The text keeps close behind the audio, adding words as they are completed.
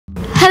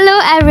Hello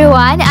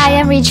everyone, I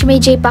am Rijmi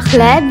J.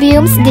 Pakle,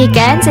 Biums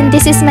Deacons, and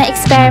this is my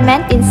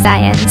experiment in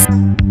science.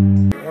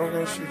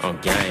 On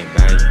gang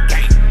bang,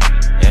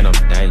 and I'm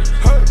dangerous.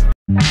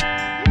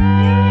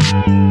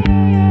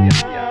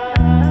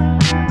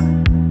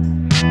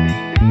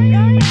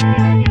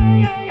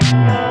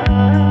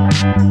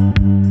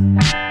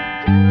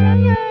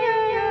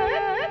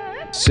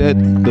 Set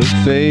the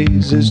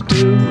phases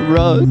to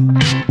run.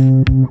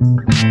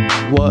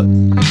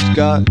 What's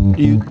got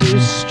you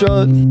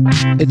distraught?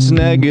 It's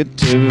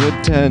negative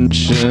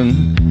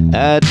attention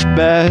at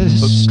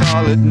best. But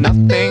call it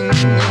nothing.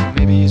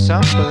 Maybe it's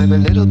something, a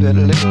little bit,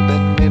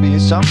 maybe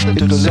it's something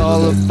to It's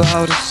all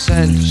about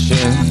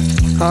ascension,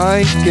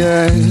 I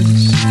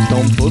guess.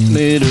 Don't put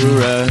me to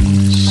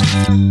rest.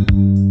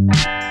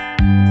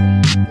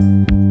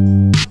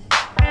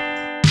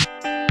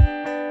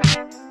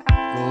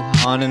 Go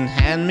on and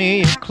hand me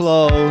your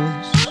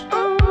clothes.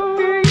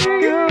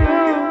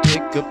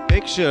 Take a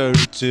picture or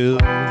two.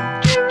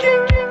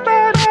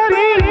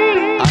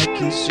 I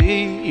can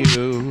see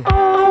you.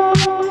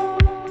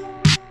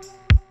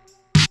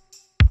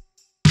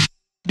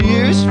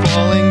 Tears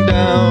falling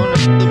down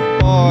at the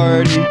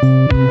party.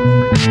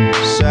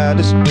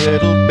 Saddest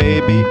little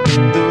baby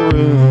in the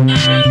room.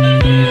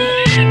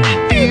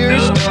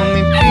 Fears, tell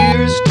me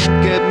fears,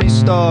 don't get me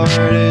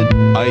started.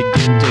 I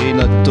get a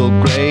little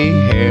gray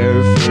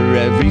hair for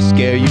every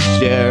scare you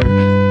share.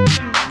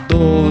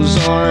 Those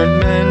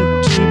aren't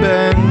meant to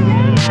bend.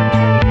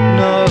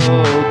 No,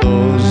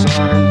 those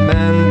aren't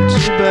meant to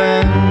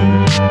bend.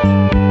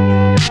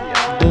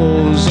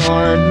 Those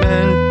aren't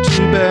meant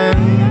to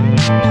bend.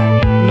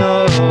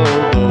 No,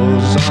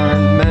 those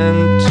aren't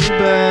meant to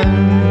bend.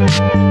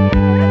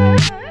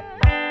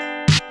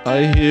 I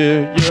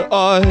hear your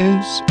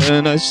eyes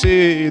and I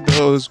see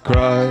those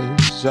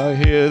cries. I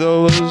hear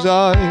those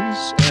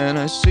eyes and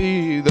I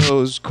see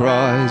those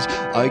cries.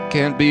 I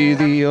can't be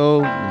the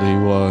only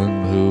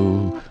one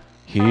who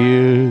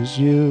hears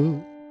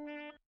you.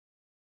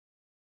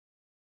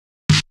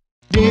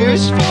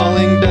 Tears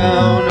falling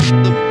down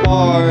at the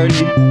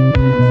party.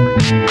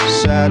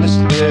 Saddest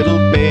little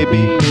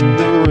baby in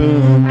the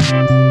room.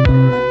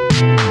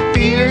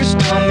 Fears,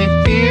 tell me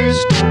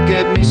fears, don't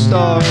get me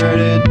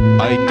started.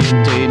 I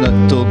get a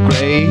little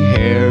gray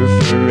hair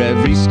for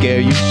every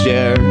scare you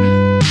share.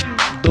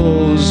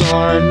 Those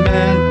aren't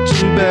meant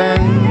to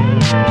bend.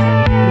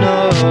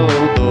 No,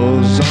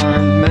 those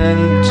aren't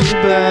meant to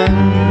bend.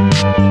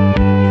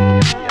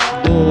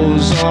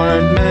 Those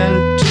aren't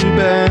meant to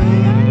bend.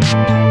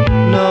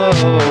 No,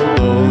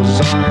 those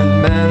aren't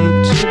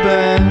meant to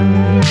bend.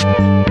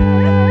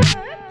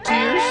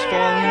 Tears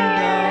falling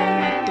down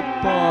at the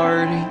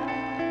party.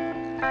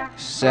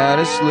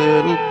 Saddest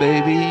little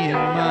baby in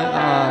my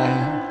eye.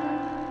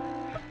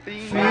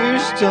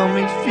 Fears, tell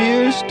me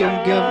fears,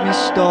 don't get me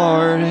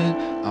started.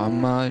 I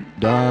might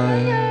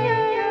die.